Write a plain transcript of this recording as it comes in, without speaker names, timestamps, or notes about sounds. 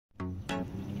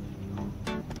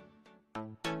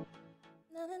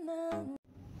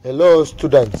Hello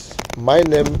students, my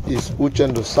name is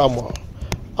Uchendu Samuel.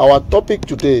 Our topic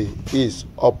today is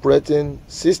operating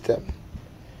system.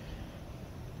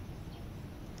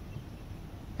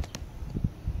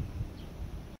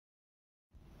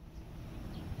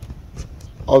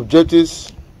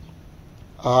 Objectives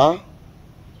are,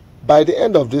 by the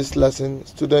end of this lesson,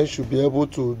 students should be able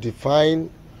to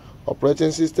define operating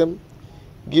system,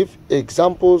 give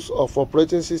examples of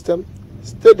operating system,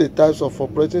 state the types of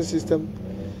operating system,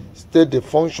 state the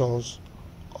functions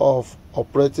of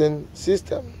operating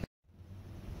system.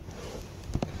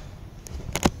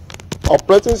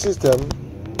 Operating system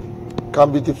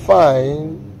can be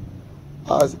defined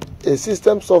as a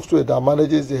system software that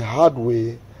manages the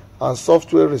hardware and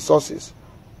software resources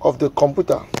of the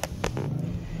computer.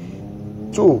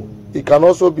 2. It can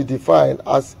also be defined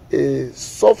as a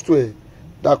software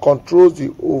that controls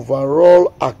the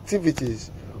overall activities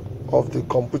of the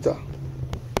computer.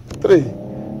 3.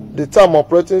 The term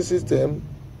operating system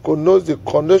connotes the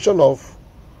condition of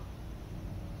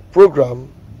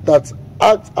program that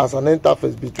acts as an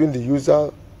interface between the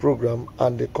user program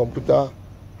and the computer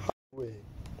hardware.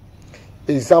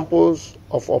 Examples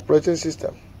of operating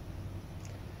system.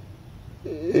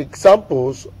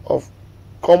 Examples of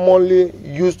commonly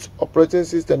used operating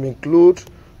system include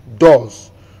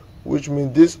DOS, which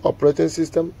means this operating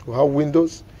system. We have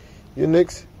Windows,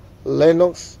 Unix,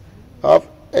 Linux, have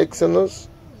Exynos,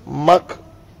 Mac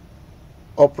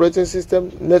operating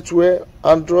system, NetWare,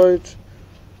 Android,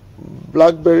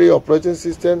 BlackBerry operating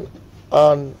system,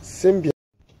 and Symbian.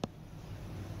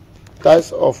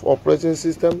 Types of operating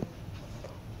system: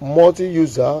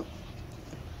 multi-user,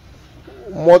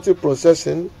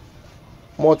 multi-processing,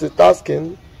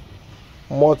 multitasking,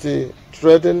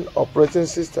 multi-threading operating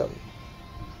system.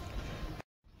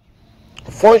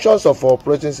 Functions of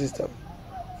operating system.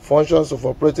 Functions of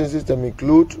operating system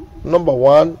include: number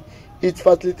 1, it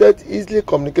facilitates easy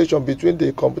communication between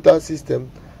the computer system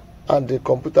and the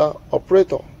computer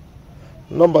operator.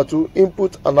 Number 2,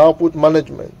 input and output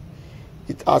management.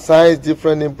 It assigns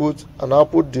different input and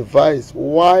output devices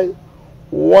while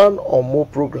one or more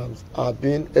programs are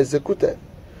being executed.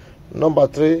 Number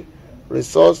 3,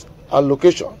 resource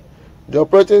allocation. The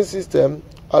operating system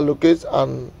allocates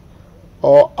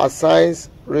or assigns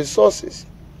resources.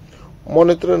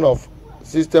 Monitoring of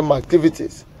system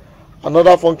activities.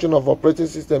 Another function of operating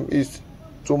system is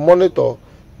to monitor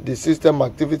the system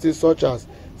activities such as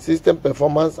system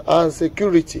performance and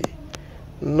security.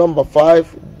 Number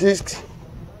 5, disk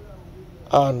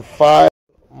and file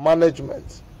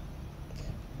management.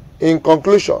 In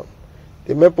conclusion,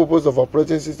 the main purpose of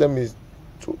operating system is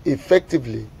to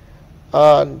effectively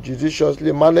and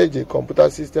judiciously manage the computer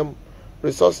system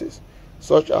resources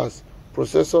such as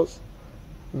processors,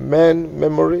 main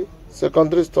memory,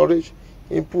 secondary storage,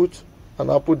 input and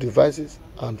output devices,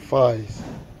 and files.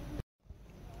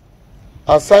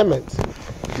 Assignment: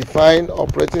 define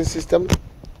operating system.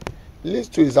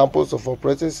 List 2 examples of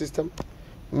operating system.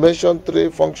 Mention 3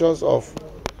 functions of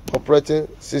operating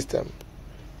system.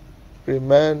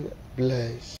 Remain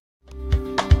blessed.